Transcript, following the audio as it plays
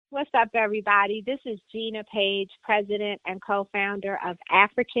What's up, everybody? This is Gina Page, president and co-founder of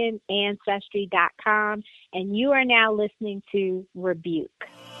AfricanAncestry.com, and you are now listening to Rebuke.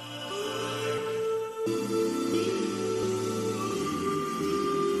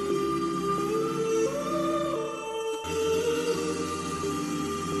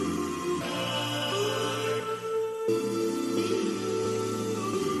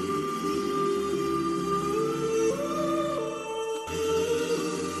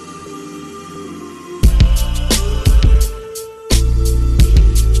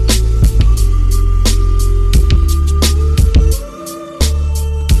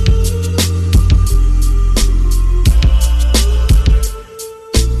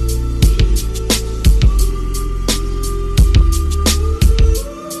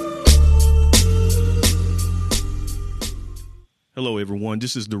 Hello, everyone.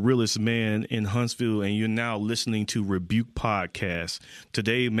 This is the realest man in Huntsville, and you're now listening to Rebuke Podcast.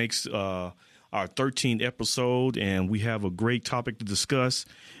 Today makes our 13th episode, and we have a great topic to discuss.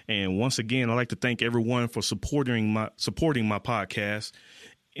 And once again, I'd like to thank everyone for supporting my podcast.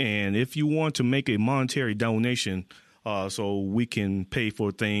 And if you want to make a monetary donation, so we can pay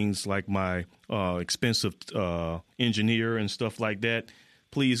for things like my expensive engineer and stuff like that,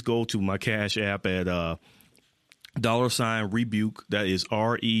 please go to my Cash App at $Rebuke. That is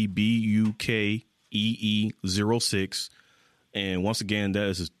REBUKEE 06. And once again, that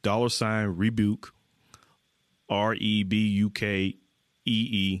is $Rebuke, REBUKEE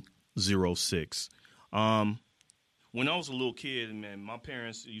 06. When I was a little kid, man, my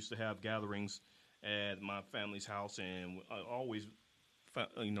parents used to have gatherings at my family's house, and I always,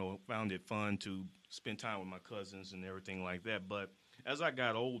 found it fun to spend time with my cousins and everything like that. But as I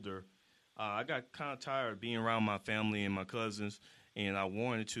got older, I got kind of tired of being around my family and my cousins, and I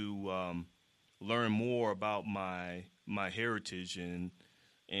wanted to learn more about my heritage, and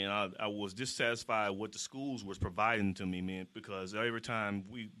I was dissatisfied with what the schools was providing to me, man, because every time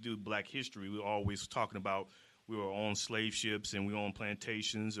we do Black history, we're always talking about we were on slave ships and we were on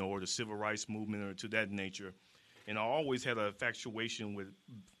plantations or the civil rights movement or to that nature, and I always had an infatuation with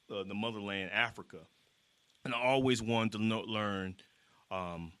the motherland, Africa, and I always wanted to learn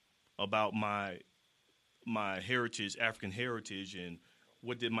about my heritage, African heritage, and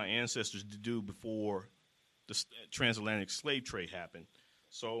what did my ancestors do before the transatlantic slave trade happened.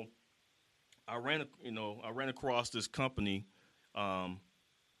 So I ran across this company, and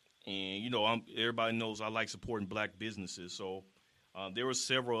everybody knows I like supporting Black businesses. So there were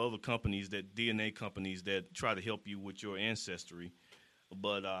several other companies, DNA companies, that try to help you with your ancestry.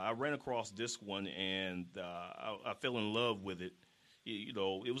 But I ran across this one, and I fell in love with it. It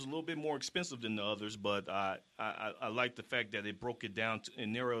was a little bit more expensive than the others, but I like the fact that it broke it down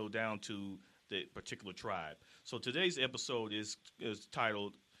and narrowed down to the particular tribe. So today's episode is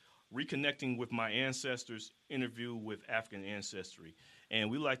titled Reconnecting with My Ancestors, Interview with African Ancestry.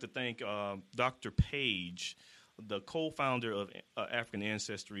 And we'd like to thank Dr. Page, the co-founder of African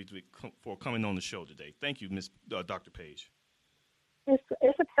Ancestry, for coming on the show today. Thank you, Dr. Page.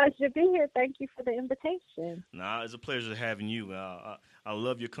 It's a pleasure to be here. Thank you for the invitation. It's a pleasure having you. I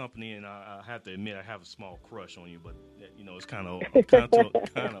love your company, and I have to admit I have a small crush on you, but it's kind of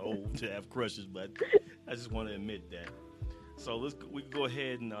old to have crushes, but I just want to admit that. So we can go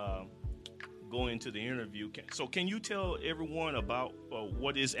ahead and go into the interview. So can you tell everyone about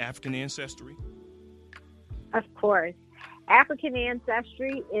what is African Ancestry? Of course. African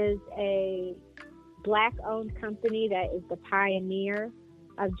Ancestry is a Black-owned company that is the pioneer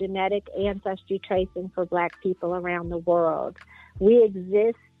of genetic ancestry tracing for Black people around the world. We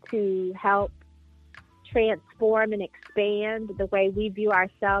exist to help transform and expand the way we view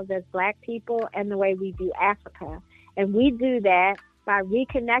ourselves as Black people and the way we view Africa. And we do that by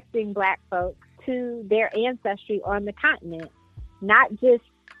reconnecting Black folks to their ancestry on the continent, not just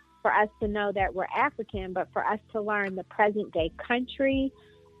for us to know that we're African, but for us to learn the present-day country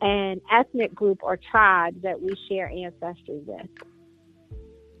and ethnic group or tribe that we share ancestry with.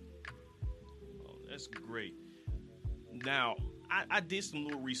 Oh, that's great. Now, I did some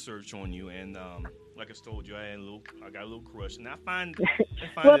little research on you, and like I told you, I got a little crush, and I find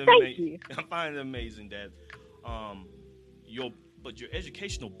it amazing that your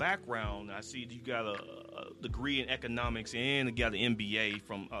educational background. I see you got a degree in economics and you got an MBA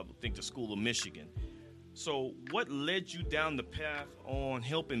from I think the School of Michigan. So what led you down the path on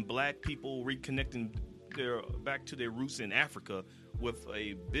helping Black people reconnecting back to their roots in Africa with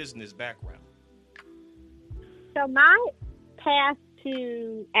a business background? So my path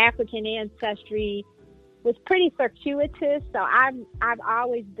to African ancestry was pretty circuitous. So I've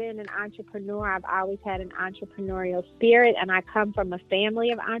always been an entrepreneur. I've always had an entrepreneurial spirit, and I come from a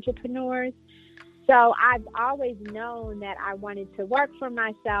family of entrepreneurs. So I've always known that I wanted to work for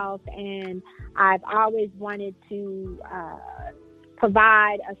myself, and I've always wanted to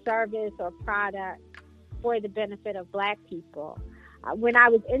provide a service or product for the benefit of Black people. When I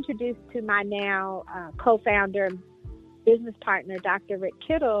was introduced to my now co-founder and business partner, Dr. Rick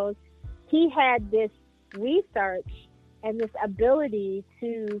Kittles, he had this research and this ability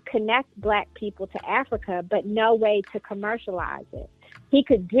to connect Black people to Africa, but no way to commercialize it. He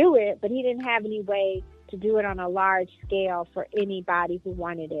could do it, but he didn't have any way to do it on a large scale for anybody who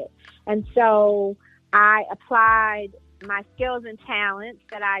wanted it. And so I applied my skills and talents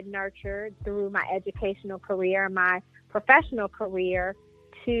that I'd nurtured through my educational career and my professional career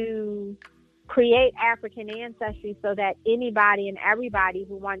to create African Ancestry so that anybody and everybody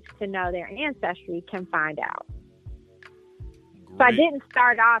who wants to know their ancestry can find out. Great. So I didn't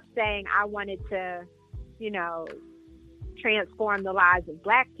start off saying I wanted to, transform the lives of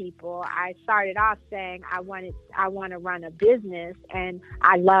Black people. I started off saying I want to run a business and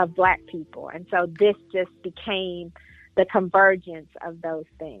I love Black people. And so this just became the convergence of those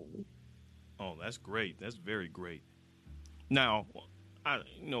things. Oh, that's great. That's very great. Now, I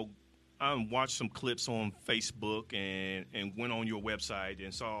watched some clips on Facebook and went on your website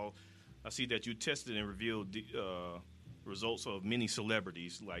and I see that you tested and revealed the results of many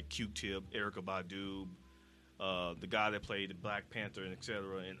celebrities like Q-Tip, Erykah Badu, the guy that played the Black Panther, and et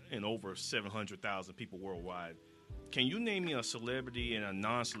cetera, and over 700,000 people worldwide. Can you name me a celebrity and a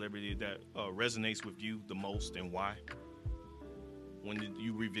non-celebrity that resonates with you the most, and why? When did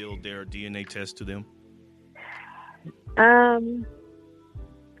you reveal their DNA test to them?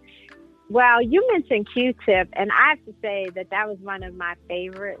 Well, you mentioned Q-Tip, and I have to say that was one of my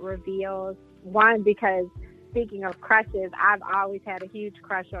favorite reveals. One, because speaking of crushes, I've always had a huge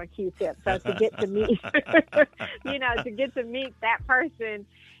crush on Q-Tip. So to get to meet, that person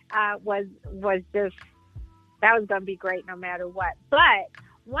was just, that was going to be great no matter what. But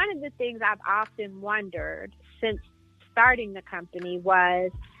one of the things I've often wondered since starting the company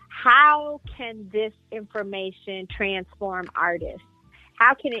was, how can this information transform artists?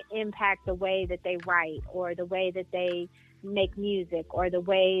 How can it impact the way that they write, or the way that they make music, or the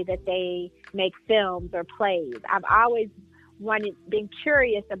way that they make films or plays? I've always been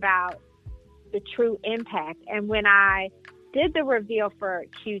curious about the true impact. And when I did the reveal for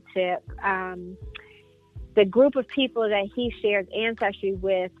Q-Tip, the group of people that he shares ancestry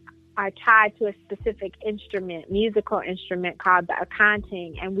with are tied to a specific musical instrument called the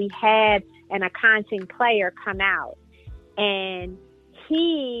Akanting. And we had an Akanting player come out, and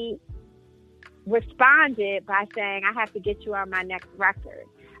he responded by saying, I have to get you on my next record.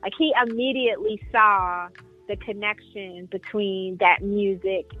 Like, he immediately saw the connection between that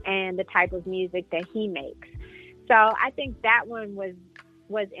music and the type of music that he makes. So I think that one was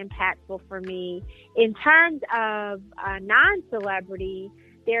impactful for me. In terms of a non-celebrity,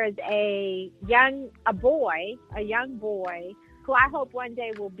 there is a young boy who I hope one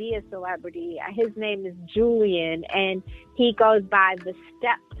day will be a celebrity. His name is Julian, and he goes by the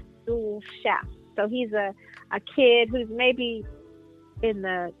Step Stool Chef. So he's a kid who's maybe in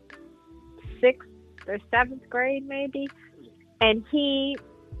the 6th or 7th grade, maybe. And he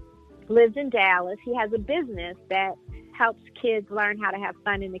lives in Dallas. He has a business that helps kids learn how to have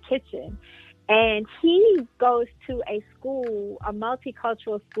fun in the kitchen. And he goes to a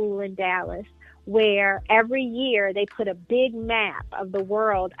multicultural school in Dallas, where every year they put a big map of the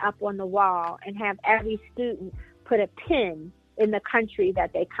world up on the wall and have every student put a pin in the country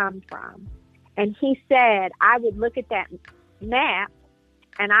that they come from. And he said, I would look at that map,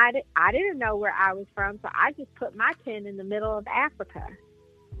 and I didn't know where I was from, so I just put my pin in the middle of Africa.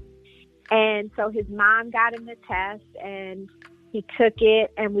 And so his mom got him the test, and he took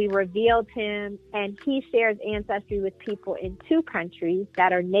it, and we revealed him, and he shares ancestry with people in 2 countries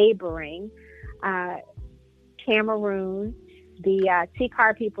that are neighboring, Cameroon, the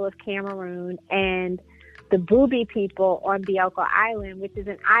Tikar people of Cameroon, and the Bubi people on Bioko Island, which is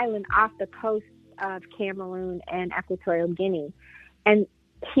an island off the coast of Cameroon and Equatorial Guinea. And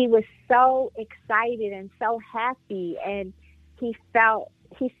he was so excited and so happy, and he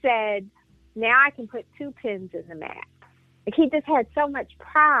said, now I can put 2 pins in the map. Like, he just had so much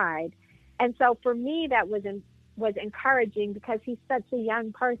pride. And so for me, that was encouraging, because he's such a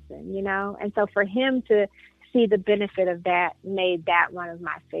young person, and so for him to see the benefit of that made that one of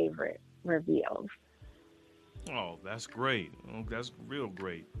my favorite reveals. Oh, that's great. Oh, that's real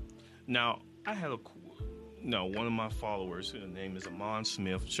great. Now, I had one of my followers, his name is Amon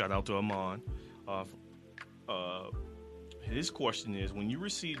Smith. Shout out to Amon. his question is: when you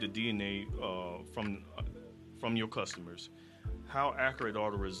receive the DNA from your customers, how accurate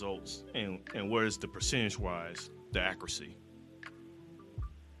are the results, and where is the percentage wise the accuracy?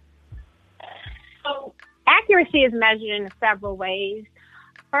 So accuracy is measured in several ways.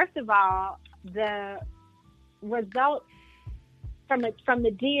 First of all, the results from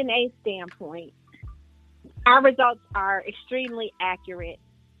the DNA standpoint, our results are extremely accurate.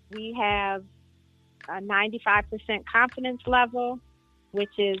 We have a 95% confidence level,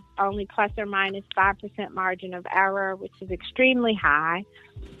 which is only plus or minus 5% margin of error, which is extremely high.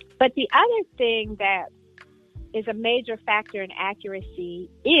 But the other thing that is a major factor in accuracy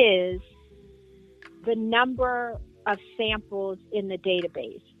is the number of samples in the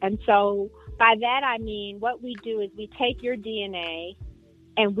database. And so by that, I mean, what we do is we take your DNA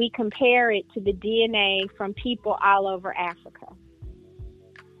and we compare it to the DNA from people all over Africa.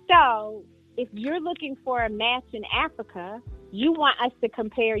 So if you're looking for a match in Africa, you want us to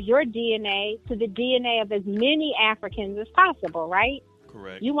compare your DNA to the DNA of as many Africans as possible, right?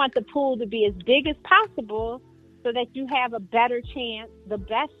 Correct. You want the pool to be as big as possible so that you have a better chance, the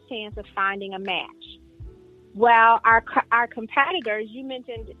best chance of finding a match. Well, our competitors, you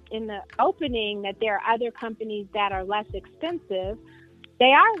mentioned in the opening that there are other companies that are less expensive.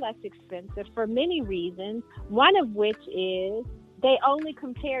 They are less expensive for many reasons, one of which is they only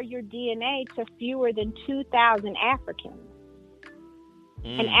compare your DNA to fewer than 2,000 Africans.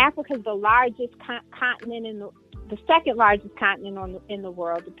 And Africa is the largest continent the second largest continent in the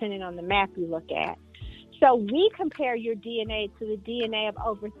world, depending on the map you look at. So we compare your DNA to the DNA of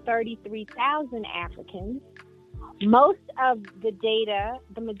over 33,000 Africans. Most of the data,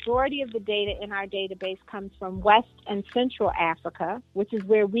 the majority of the data in our database comes from West and Central Africa, which is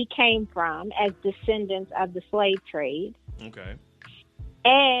where we came from as descendants of the slave trade. Okay.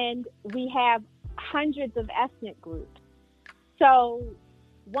 And we have hundreds of ethnic groups. So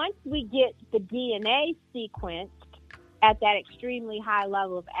once we get the DNA sequenced at that extremely high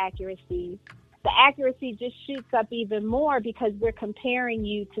level of accuracy, the accuracy just shoots up even more because we're comparing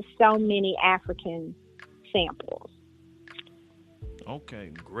you to so many African samples. Okay,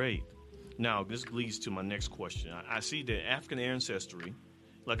 great. Now, this leads to my next question. I see that African ancestry,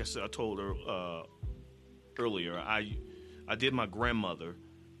 like I said, I told her earlier, I did my grandmother,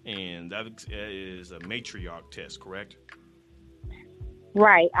 and that is a matriarch test, correct?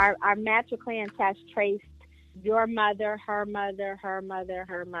 Right. Our matriclan test traced your mother, her mother, her mother,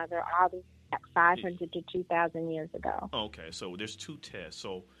 her mother, all the way back 500 to 2,000 years ago. Okay, so there's two tests.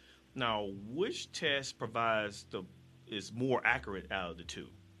 So now, which test is more accurate out of the two?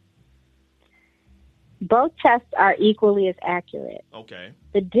 Both tests are equally as accurate. Okay.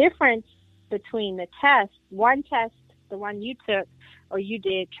 The difference between the tests, one test, the one you took or you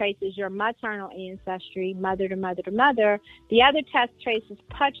did, traces your maternal ancestry, mother to mother to mother. The other test traces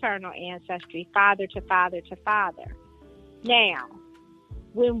paternal ancestry, father to father to father. Now,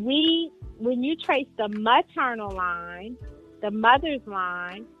 when you trace the maternal line, the mother's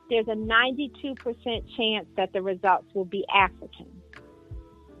line, there's a 92% chance that the results will be African.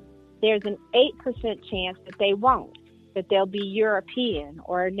 There's an 8% chance that they won't, that they'll be European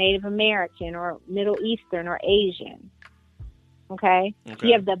or Native American or Middle Eastern or Asian. Okay?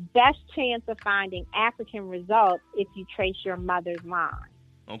 You have the best chance of finding African results if you trace your mother's line.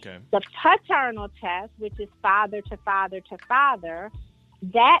 Okay. The paternal test, which is father to father to father,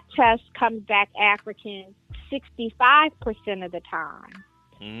 that test comes back African 65% of the time.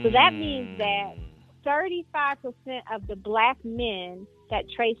 So that means that 35% of the black men that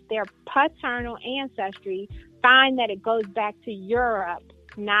trace their paternal ancestry find that it goes back to Europe,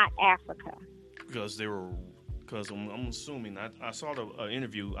 not Africa. Because I'm assuming, I saw the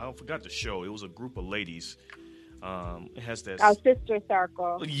interview, I forgot the show, it was a group of ladies. It has that... Oh, Sister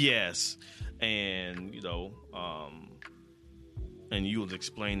Circle. Yes. And, and you was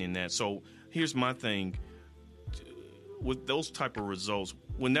explaining that. So here's my thing. With those type of results,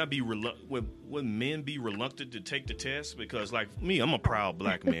 would men be reluctant to take the test? Because, like me, I'm a proud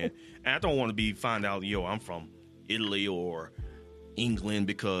black man, and I don't want to find out, I'm from Italy or England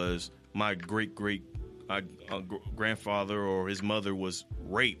because my great grandfather or his mother was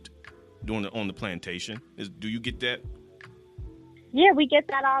raped on the plantation. Do you get that? Yeah, we get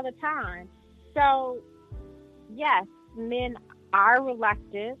that all the time. So, yes, men are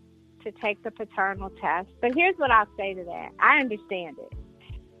reluctant to take the paternal test. But here's what I'll say to that. I understand it.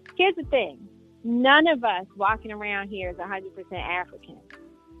 Here's the thing. None of us walking around here is 100% African.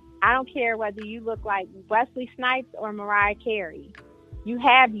 I don't care whether you look like Wesley Snipes or Mariah Carey. You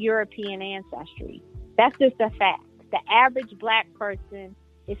have European ancestry. That's just a fact. The average black person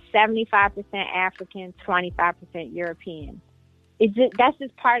is 75% African, 25% European. That's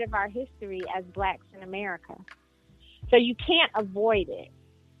just part of our history as blacks in America. So you can't avoid it.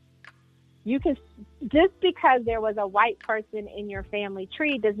 You can, just because there was a white person in your family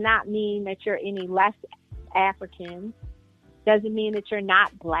tree does not mean that you're any less African. Doesn't mean that you're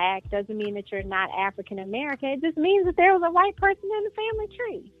not black. Doesn't mean that you're not African American. It just means that there was a white person in the family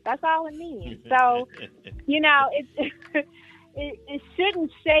tree. That's all it means. So, it shouldn't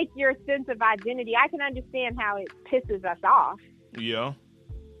shake your sense of identity. I can understand how it pisses us off. Yeah.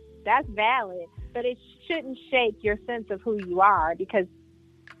 That's valid. But it shouldn't shake your sense of who you are, because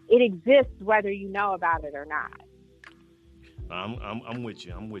it exists whether you know about it or not. I'm with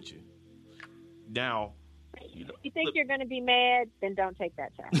you. I'm with you. Now, you think you're going to be mad, then don't take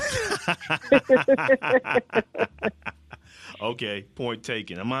that test. Okay, point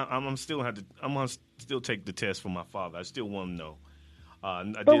taken. I'm gonna still take the test for my father. I still want to know.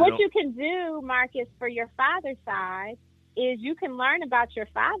 But what you can do, Marcus, for your father's side is you can learn about your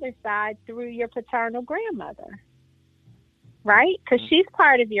father's side through your paternal grandmother, right? Because she's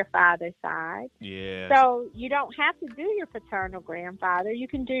part of your father's side. Yeah. So you don't have to do your paternal grandfather. You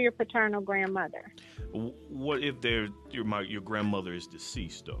can do your paternal grandmother. What if your grandmother is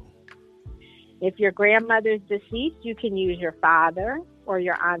deceased, though? If your grandmother's deceased, you can use your father or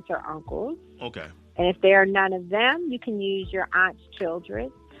your aunts or uncles. Okay. And if there are none of them, you can use your aunt's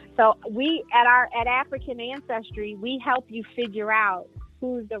children. So we at African Ancestry, we help you figure out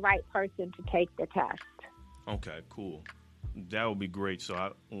who's the right person to take the test. Okay, cool. That would be great.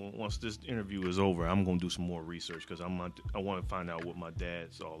 So once this interview is over, I'm going to do some more research, because I want to find out what my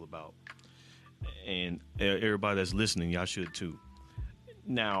dad's all about. And everybody that's listening, y'all should too.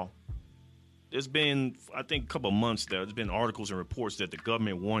 Now, there's been, I think, a couple of months there's been articles and reports that the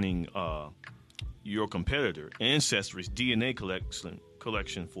government wanting your competitor, Ancestry's DNA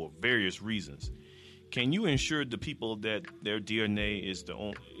collection for various reasons. Can you ensure the people that their DNA is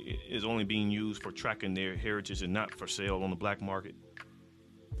only being used for tracking their heritage and not for sale on the black market?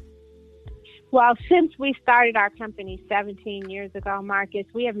 Well, since we started our company 17 years ago, Marcus,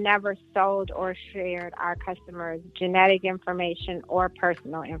 we have never sold or shared our customers' genetic information or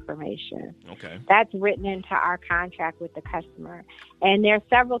personal information. Okay. That's written into our contract with the customer. And there are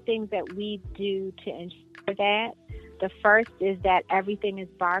several things that we do to ensure that. The first is that everything is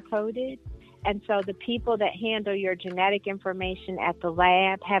barcoded. And so the people that handle your genetic information at the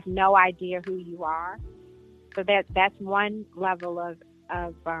lab have no idea who you are. So that's one level of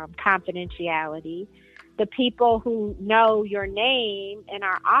confidentiality. The people who know your name in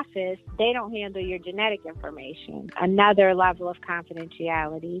our office, they don't handle your genetic information. Another level of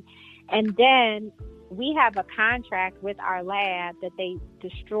confidentiality. And then we have a contract with our lab that they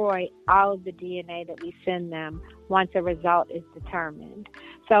destroy all of the DNA that we send them once a result is determined.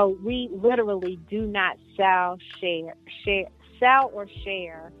 So we literally do not sell or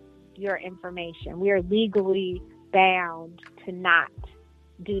share your information. We are legally bound to not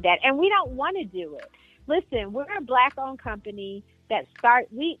do that. And we don't want to do it. Listen, we're a black-owned company that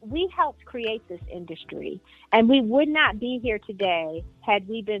we helped create this industry. And we would not be here today had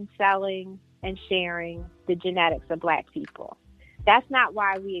we been selling and sharing the genetics of black people. That's not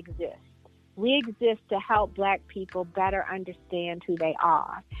why we exist. We exist to help black people better understand who they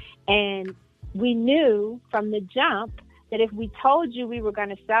are. And we knew from the jump that if we told you we were going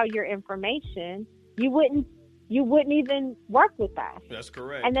to sell your information, you wouldn't even work with us. That's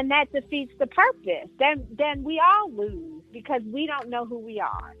correct. And then that defeats the purpose. Then we all lose because we don't know who we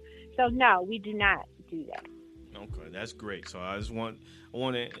are. So no, we do not do that. Okay, that's great. So I want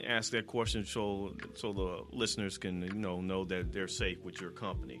to ask that question so the listeners can know that they're safe with your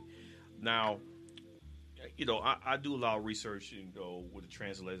company. Now, I do a lot of research with the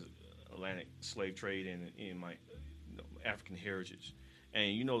transatlantic slave trade and in my African heritage.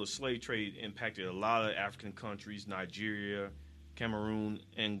 And, the slave trade impacted a lot of African countries: Nigeria, Cameroon,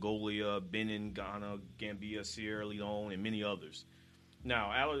 Angola, Benin, Ghana, Gambia, Sierra Leone, and many others.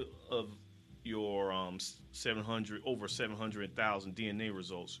 Now, out of your over 700,000 DNA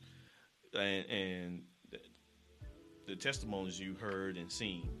results and the testimonies you heard and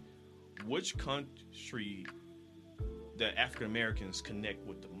seen, which country that African Americans connect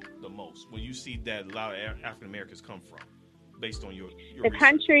with the most? Where you see that a lot of African Americans come from? Based on your research.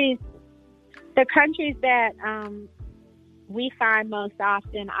 The countries that we find most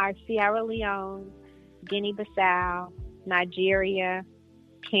often are Sierra Leone, Guinea-Bissau, Nigeria,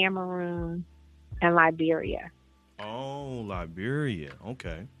 Cameroon, and Liberia. Oh, Liberia.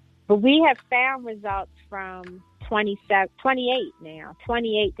 Okay. But we have found results from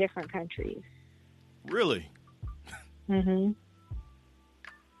 28 different countries. Really? Mm-hmm.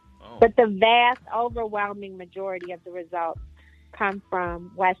 Oh, But the vast, overwhelming majority of the results come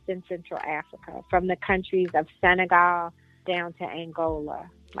from West and Central Africa, from the countries of Senegal down to Angola,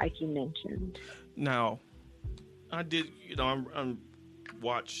 like you mentioned. now I did. I'm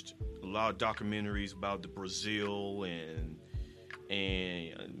watched a lot of documentaries about the Brazil and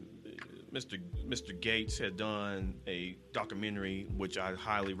Mr. Gates had done a documentary which I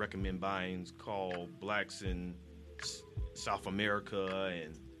highly recommend buying. It's called Blacks in South America,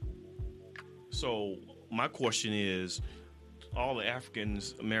 and so my question is, all the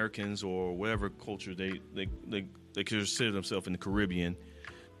Africans Americans or whatever culture they consider themselves in the Caribbean,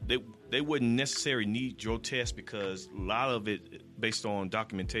 they they wouldn't necessarily need your test because a lot of it, based on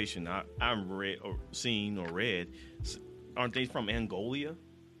documentation I'm read or seen or read, aren't they from Angola?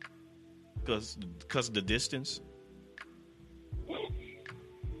 Because of the distance.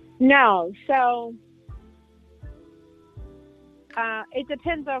 No, so it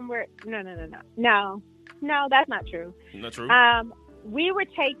depends on where. No, that's not true. Not true. We were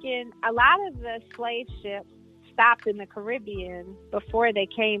taking a lot of the slave ships stopped in the Caribbean before they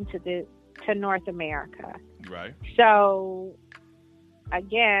came to North America. Right. So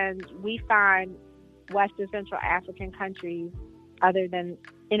again, we find West and Central African countries, in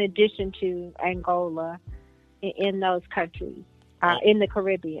addition to Angola, in those countries, in the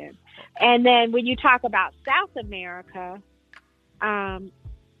Caribbean. And then when you talk about South America,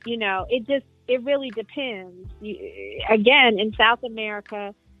 it really depends. Again, in South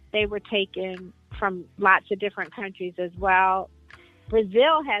America, they were taken from lots of different countries as well.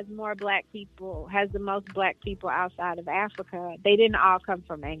 Brazil has the most black people outside of Africa. They didn't all come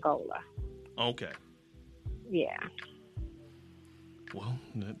from Angola. Okay. Yeah. Well,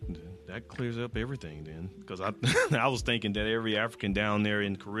 that clears up everything then, because I was thinking that every African down there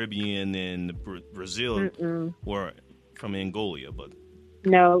in the Caribbean and Brazil were from Angola, but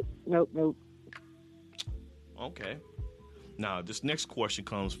Nope. Okay. Now, this next question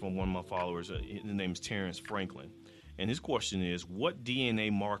comes from one of my followers. His name is Terrence Franklin. And his question is, what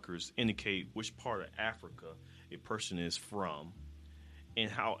DNA markers indicate which part of Africa a person is from,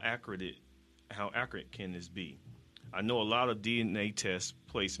 and how accurate can this be? I know a lot of DNA tests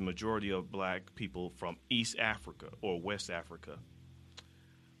place a majority of black people from East Africa or West Africa.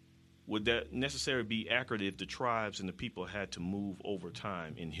 Would that necessarily be accurate if the tribes and the people had to move over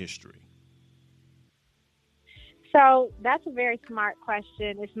time in history? So that's a very smart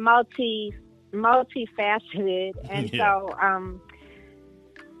question. It's multifaceted, and Yeah. so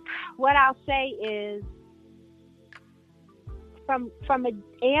what I'll say is, from an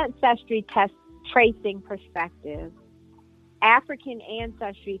ancestry test tracing perspective, African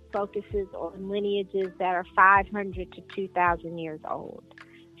ancestry focuses on lineages that are 500 to 2,000 years old.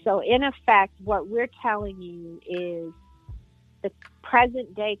 So in effect, what we're telling you is the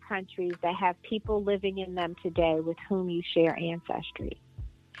present day countries that have people living in them today with whom you share ancestry.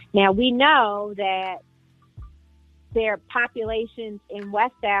 Now, we know that their populations in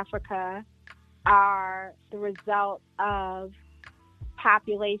West Africa are the result of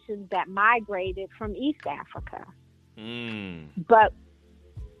populations that migrated from East Africa. But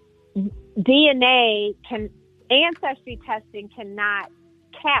ancestry testing cannot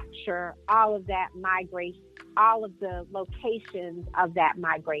capture all of that migration, all of the locations of that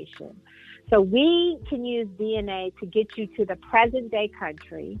migration. So we can use DNA to get you to the present day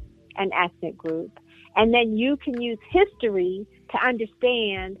country and ethnic group, and then you can use history to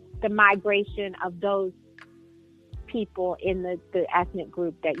understand the migration of those people in the ethnic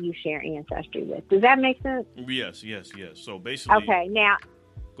group that you share ancestry with. Does that make sense? Yes. So basically, okay. Now,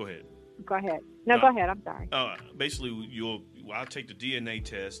 go ahead. Go ahead. No, go ahead. I'm sorry. Basically, I'll take the DNA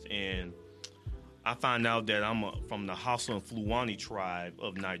test, and I find out that I'm from the Hausa and Fulani tribe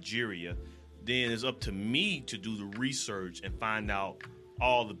of Nigeria. Then it's up to me to do the research and find out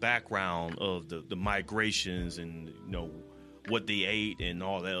all the background of the migrations and what they ate and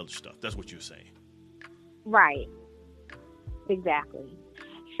all that other stuff. That's what you're saying. Right. Exactly.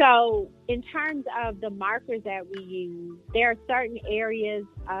 So in terms of the markers that we use, there are certain areas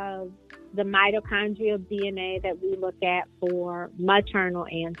of the mitochondrial DNA that we look at for maternal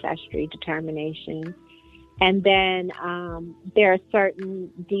ancestry determination. And then there are certain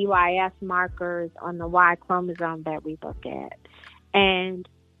DYS markers on the Y chromosome that we look at. And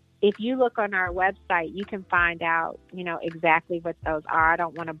if you look on our website, you can find out, exactly what those are. I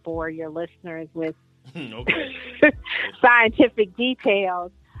don't want to bore your listeners with scientific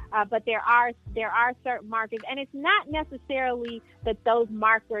details, but there are certain markers, and it's not necessarily that those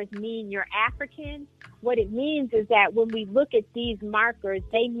markers mean you're African. What it means is that when we look at these markers,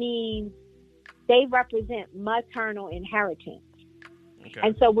 they represent maternal inheritance. Okay.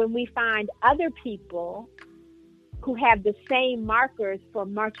 And so when we find other people who have the same markers for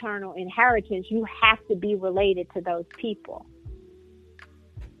maternal inheritance, you have to be related to those people.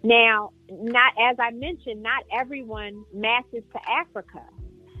 Now, not, as I mentioned, not everyone matches to Africa.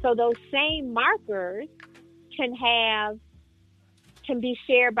 So those same markers can be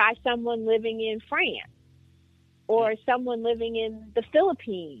shared by someone living in France, or someone living in the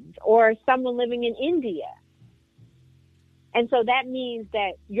Philippines, or someone living in India. And so that means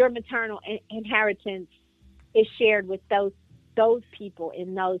that your maternal inheritance is shared with those people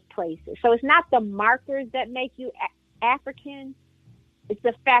in those places. So it's not the markers that make you African. It's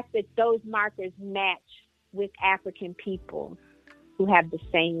the fact that those markers match with African people who have the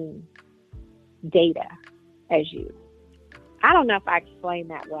same data as you. I don't know if I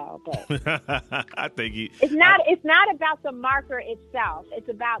explained that well, but I think it's not about the marker itself. It's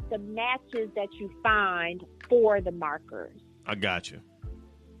about the matches that you find for the markers. I got you.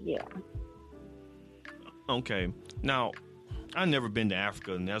 Yeah. Okay. Now, I've never been to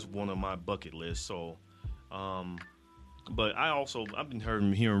Africa, and that's one of my bucket lists. So, but I've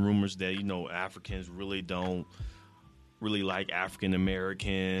been hearing rumors that Africans really don't really like African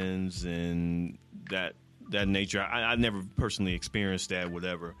Americans and that nature. I never personally experienced that,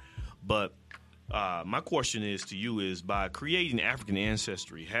 whatever. But my question is to you is, by creating African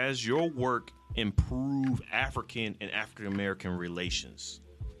ancestry, has your work improved African and African American relations?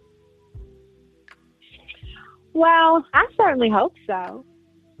 Well, I certainly hope so.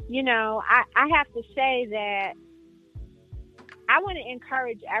 I have to say that I want to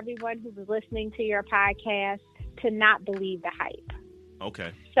encourage everyone who's listening to your podcast to not believe the hype.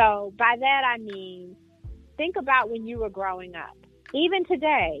 Okay. So by that I mean, think about when you were growing up. Even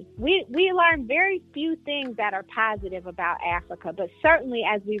today, we learn very few things that are positive about Africa, but certainly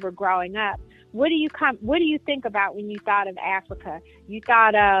as we were growing up, what do you think about when you thought of Africa? You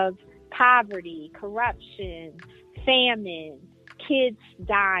thought of poverty, corruption, famine, kids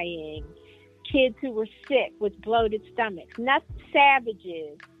dying, kids who were sick with bloated stomachs, not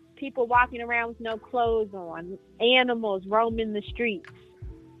savages, people walking around with no clothes on, animals roaming the streets.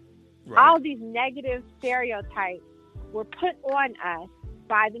 Right. All these negative stereotypes were put on us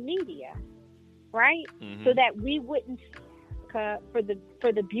by the media, right? Mm-hmm. So that we wouldn't for the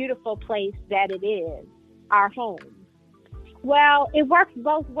beautiful place that it is, our home. Well, it works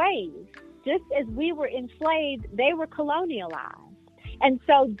both ways. Just as we were enslaved, they were colonialized. And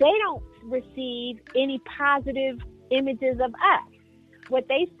so they don't receive any positive images of us. What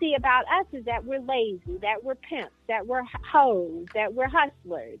they see about us is that we're lazy, that we're pimps, that we're hoes, that we're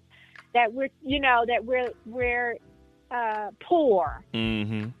hustlers, that we're poor.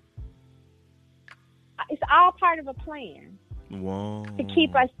 Mm-hmm. It's all part of a plan. Whoa. To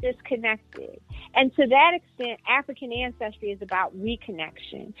keep us disconnected. And to that extent, African ancestry is about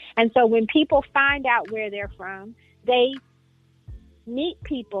reconnection. And so when people find out where they're from, they meet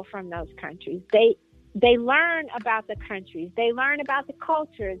people from those countries. They learn about the countries. They learn about the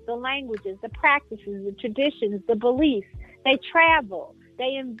cultures, the languages, the practices, the traditions, the beliefs. They travel.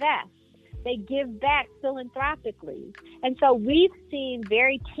 They invest. They give back philanthropically. And so we've seen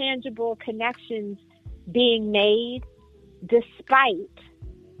very tangible connections being made despite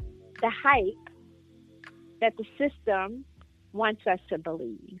the hype that the system wants us to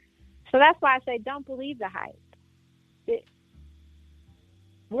believe. So that's why I say don't believe the hype.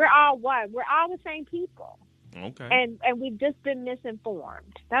 We're all one. We're all the same people. Okay. And we've just been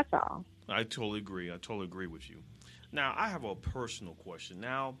misinformed. That's all. I totally agree. I totally agree with you. Now, I have a personal question.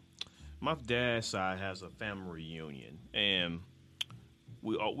 Now, my dad's side has a family reunion, and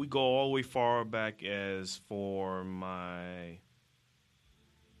we go all the way far back as for my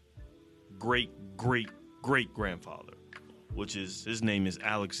great-great-great-grandfather, which is, his name is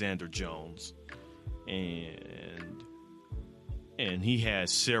Alexander Jones, and he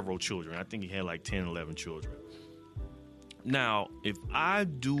has several children. I think he had like 10, 11 children. Now, if I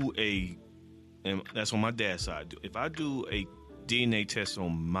do and that's on my dad's side, if I do a DNA test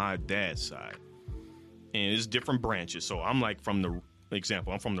on my dad's side, and it's different branches, so I'm like I'm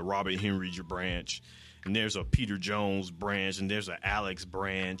from the Robert Henry branch, and there's a Peter Jones branch, and there's an Alex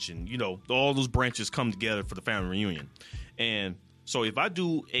branch, and all those branches come together for the family reunion. And so if I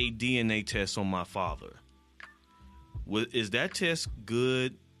do a DNA test on my father, is that test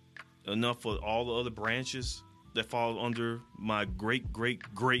good enough for all the other branches that fall under my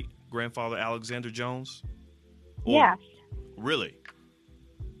great-great-great-grandfather Alexander Jones? Yes. Really?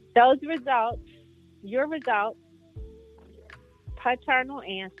 Those results, your results, paternal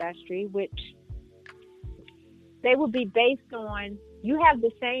ancestry, which they will be based on, you have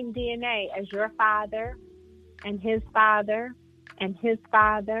the same DNA as your father and his father and his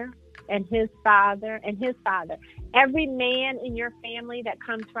father and his father and his father. Every man in your family that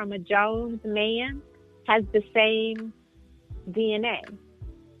comes from a Jones man has the same DNA.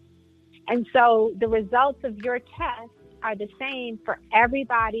 And so the results of your test are the same for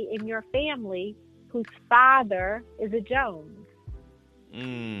everybody in your family whose father is a Jones.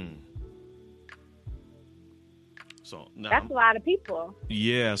 So now, that's a lot of people.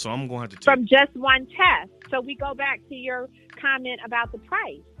 Yeah, so I'm going to have to take... From just one test. So we go back to your comment about the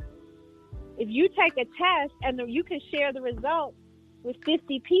price. If you take a test and you can share the results with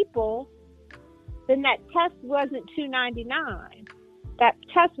 50 people, then that test wasn't $2.99. That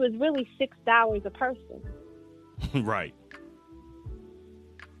test was really $6 a person. Right.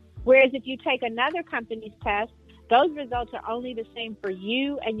 Whereas if you take another company's test, those results are only the same for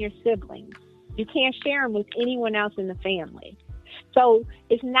you and your siblings. You can't share them with anyone else in the family. So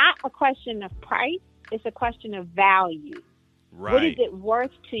it's not a question of price. It's a question of value. Right. What is it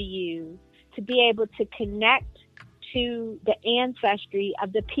worth to you to be able to connect to the ancestry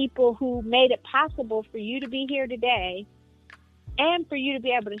of the people who made it possible for you to be here today and for you to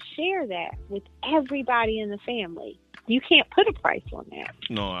be able to share that with everybody in the family? You can't put a price on that.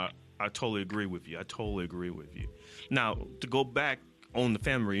 No, I totally agree with you. Now, to go back on the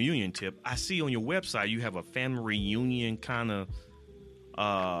family reunion tip, I see on your website you have a family reunion kind of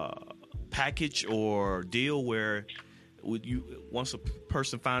package or deal where once a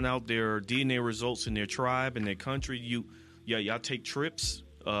person find out their DNA results in their tribe and their country, y'all take trips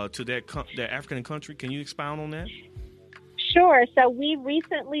to that African country. Can you expound on that? Sure. So we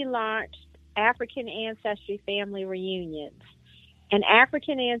recently launched African Ancestry Family Reunions. And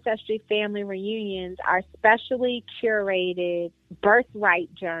African Ancestry Family Reunions are specially curated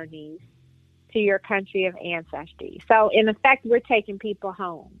birthright journeys to your country of ancestry. So in effect, we're taking people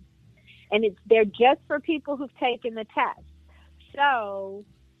home. And they're just for people who've taken the test. So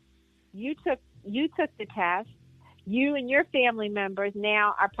you took the test. You and your family members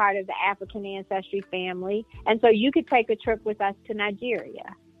now are part of the African Ancestry family. And so you could take a trip with us to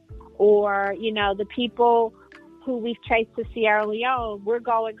Nigeria. Or, the people who we've traced to Sierra Leone, we're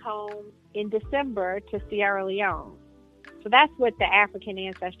going home in December to Sierra Leone. So that's what the African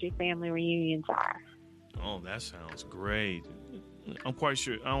Ancestry Family Reunions are. Oh, that sounds great. I'm quite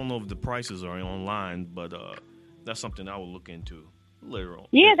sure. I don't know if the prices are online, but that's something I will look into later on.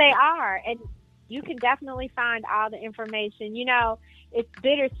 Yeah, they are. And you can definitely find all the information. It's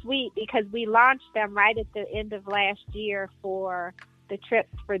bittersweet because we launched them right at the end of last year for the trips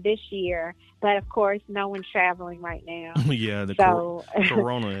for this year. But, of course, no one's traveling right now. Yeah,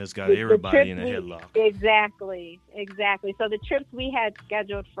 Corona has got everybody in a headlock. Exactly. So the trips we had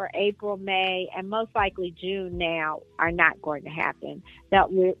scheduled for April, May, and most likely June now are not going to happen. That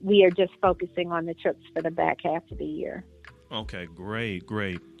we are just focusing on the trips for the back half of the year. Okay,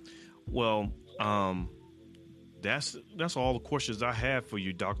 great. Well, that's all the questions I have for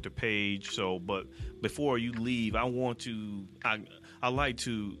you, Dr. Page. So, but before you leave, I like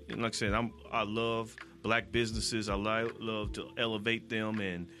to, like I said, I love black businesses. I love to elevate them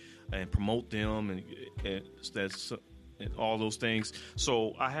and promote them and all those things.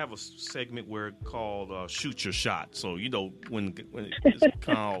 So I have a segment called Shoot Your Shot. So when it's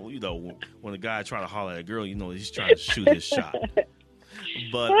called, when a guy try to holler at a girl, he's trying to shoot his shot.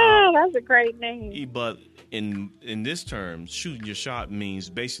 But that's a great name. But in this term, shooting your shot means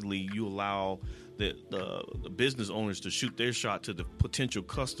basically you allow the business owners to shoot their shot to the potential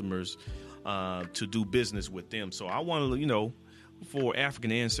customers to do business with them. So I want to, for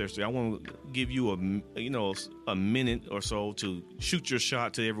African Ancestry, I want to give you a minute or so to shoot your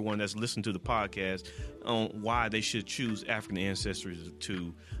shot to everyone that's listening to the podcast on why they should choose African Ancestry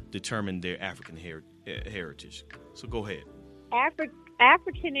to determine their African heritage. So go ahead.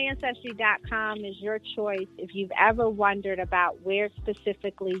 AfricanAncestry.com is your choice if you've ever wondered about where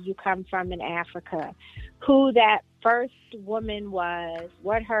specifically you come from in Africa, who that first woman was,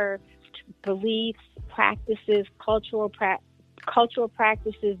 what her beliefs, practices, cultural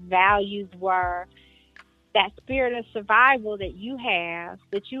practices, values were, that spirit of survival that you have,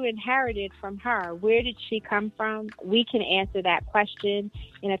 that you inherited from her. Where did she come from? We can answer that question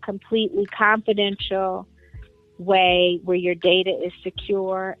in a completely confidential way where your data is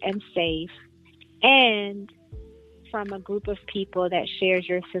secure and safe, and from a group of people that shares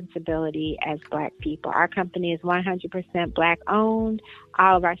your sensibility as Black people. Our company is 100% Black owned.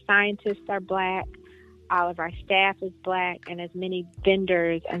 All of our scientists are Black. All of our staff is Black, and as many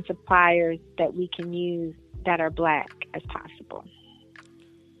vendors and suppliers that we can use that are Black as possible.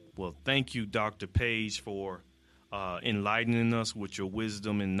 Well, thank you, Dr. Page, for enlightening us with your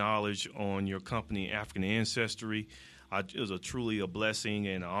wisdom and knowledge on your company, African Ancestry. It was truly a blessing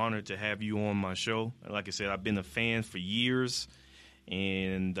and an honor to have you on my show. Like I said, I've been a fan for years,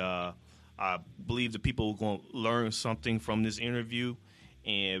 and I believe the people are going to learn something from this interview.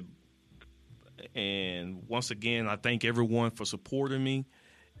 And once again, I thank everyone for supporting me.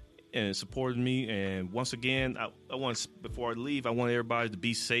 And once again, I want, before I leave, I want everybody to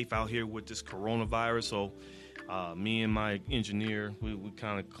be safe out here with this coronavirus. So me and my engineer, we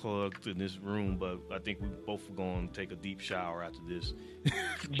kind of clugged in this room, but I think we both are going to take a deep shower after this.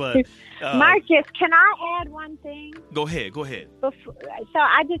 But Marcus, can I add one thing? Go ahead. So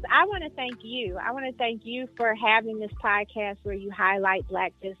I want to thank you. I want to thank you for having this podcast where you highlight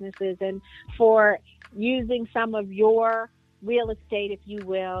Black businesses and for using some of your real estate, if you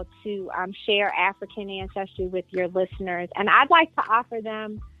will, to share African ancestry with your listeners. And I'd like to offer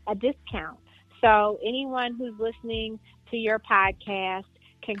them a discount. So anyone who's listening to your podcast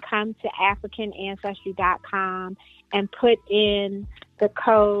can come to AfricanAncestry.com and put in the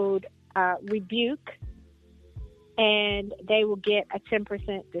code REBUKE, and they will get a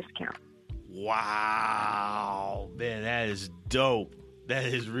 10% discount. Wow, man, that is dope. That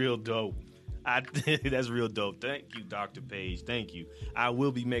is real dope. That's real dope. Thank you, Dr. Page. Thank you. I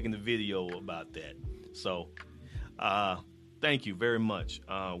will be making a video about that. So, thank you very much.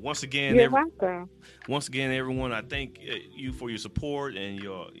 Once again, you're welcome. Once again, everyone, I thank you for your support and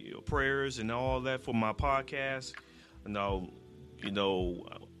your prayers and all that for my podcast.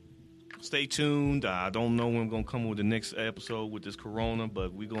 Stay tuned. I don't know when I'm going to come with the next episode with this corona,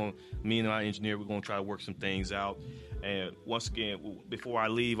 but me and our engineer, we're going to try to work some things out. And once again, before I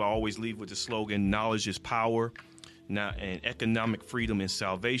leave, I always leave with the slogan, knowledge is power, and economic freedom is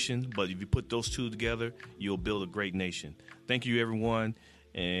salvation. But if you put those two together, you'll build a great nation. Thank you, everyone,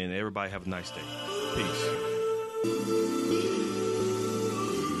 and everybody have a nice day. Peace.